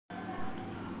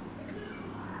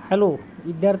Hello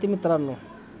विद्यार्थी मित्रांनो,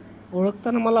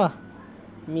 ओळखता ना मला?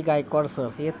 मी गायकवाड सर,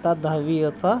 इयत्ता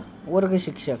 10वीचा वर्ग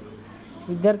शिक्षक।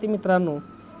 विद्यार्थी मित्रांनो,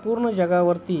 पूर्ण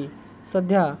जगावरती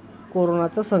सध्या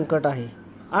कोरोनाचं संकट आहे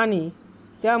आणि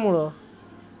त्यामुळं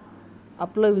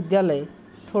आपलं विद्यालय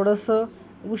थोडंसं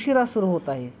उशिरा सुरू होत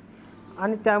आहे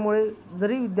आणि त्यामुळे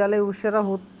जरी विद्यालय उशिरा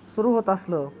सुरू होत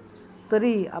असलं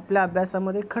तरी आपल्या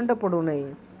अभ्यासामध्ये खंड पडू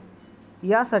नये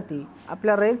यासाठी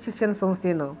आपल्या रयत शिक्षण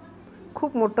संस्थेनं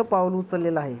खूप मोठं पाऊल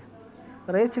उचललेलं आहे।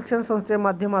 रयत शिक्षण संस्थेच्या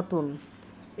माध्यमातून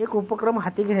एक उपक्रम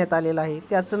हाती घेण्यात आलेला आहे,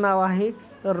 त्याचं नाव आहे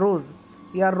रोज।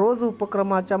 या रोज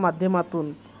उपक्रमाच्या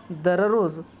माध्यमातून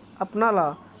दररोज आपणाला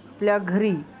आपल्या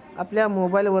घरी आपल्या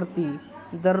मोबाईलवरती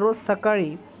दररोज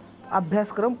सकाळी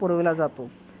अभ्यासक्रम पुरवला जातो।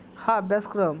 हा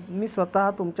अभ्यासक्रम मी स्वतः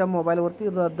तुमच्या मोबाईलवरती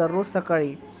दररोज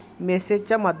सकाळी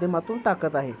मेसेजच्या माध्यमातून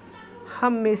टाकत आहे। हा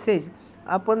मेसेज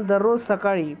आपण दररोज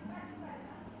सकाळी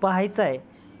पाहायचा आहे।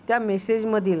 त्या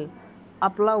मेसेजमधील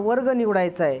आपला वर्ग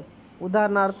निवडायचा आहे।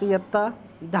 उदाहरणार्थ इयत्ता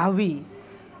 10वी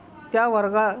त्या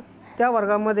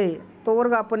वर्गामध्ये तो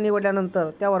वर्ग आपण निवडल्यानंतर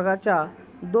त्या वर्गाच्या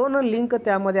 2 लिंक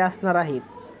त्यामध्ये असणार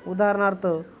आहेत। उदाहरणार्थ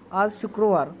आज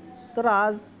शुक्रवार, तर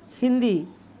आज हिंदी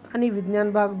आणि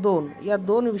विज्ञान भाग 2 या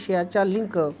 2 विषयाच्या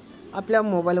लिंक आपल्या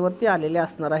मोबाईलवरती आलेल्या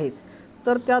असणार आहेत।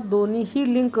 तर त्या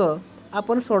दोन्हीही लिंक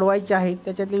आपण सोडवायचे आहेत,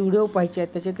 त्याच्यातले व्हिडिओ पाहायचे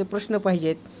आहेत, त्याच्यातले प्रश्न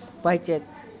पाहायचे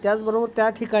आहेत। त्याचबरोबर त्या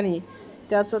ठिकाणी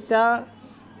त्या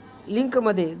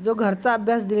लिंकमध्ये जो घरचा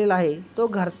अभ्यास दिलेला आहे तो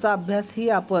घरचा अभ्यासही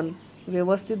आपण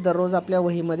व्यवस्थित दररोज आपल्या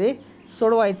वहीमध्ये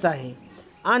सोडवायचा आहे।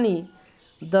 आणि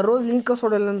दररोज लिंक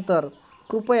सोडवल्यानंतर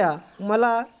कृपया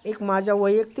मला एक माझ्या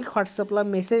वैयक्तिक व्हॉट्सअपला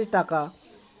मेसेज टाका,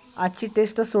 आजची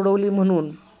टेस्ट सोडवली म्हणून,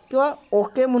 किंवा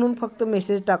ओके म्हणून फक्त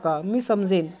मेसेज टाका। मी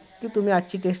समजेन की तुम्ही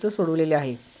आजची टेस्ट सोडवलेली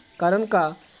आहे। कारण का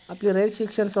आपली रयत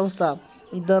शिक्षण संस्था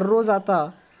दररोज आता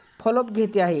फॉलोअप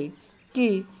घेते आहे की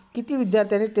किती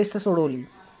विद्यार्थ्यांनी टेस्ट सोडवली।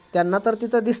 त्यांना तर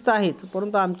तिथं दिसतं आहेच,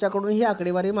 परंतु आमच्याकडून ही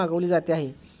आकडेवारी मागवली जाते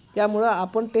आहे। त्यामुळं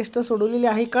आपण टेस्ट सोडवलेली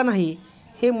आहे का नाही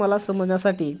हे मला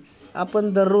समजण्यासाठी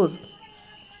आपण दररोज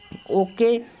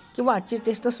ओके किंवा आजची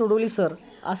टेस्ट सोडवली सर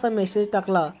असा मेसेज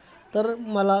टाकला तर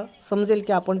मला समजेल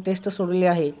की आपण टेस्ट सोडवली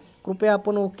आहे। कृपया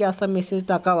आपण ओके असा मेसेज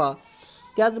टाकावा।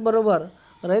 त्याचबरोबर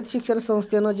रयत शिक्षण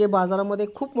संस्थेनं जे बाजारामध्ये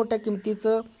खूप मोठ्या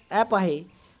किमतीचं ॲप आहे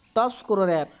टॉप स्कोरर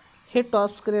ॲप, हे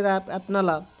टॉप स्कोरर ॲप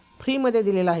आपणाला फ्रीमध्ये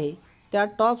दिलेलं आहे। त्या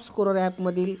टॉप स्कोरर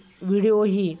ॲपमधील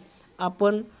व्हिडिओही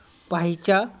आपण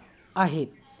पाहायच्या आहेत।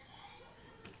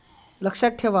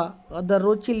 लक्षात ठेवा,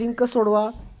 दररोजची लिंक सोडवा,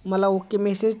 मला ओके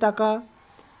मेसेज टाका,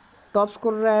 टॉप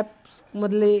स्कोरर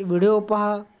ॲपमधले व्हिडिओ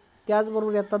पहा।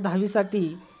 त्याचबरोबर इयत्ता 10वीसाठी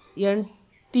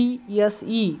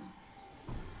NTSE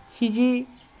ही जी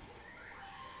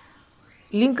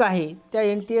लिंक आहे त्या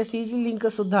NTSEची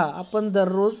लिंकसुद्धा आपण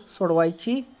दररोज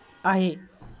सोडवायची आहे।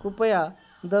 कृपया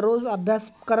दररोज अभ्यास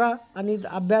करा आणि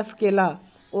अभ्यास केला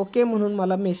ओके म्हणून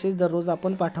मला मेसेज दररोज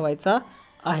आपण पाठवायचा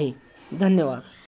आहे। धन्यवाद।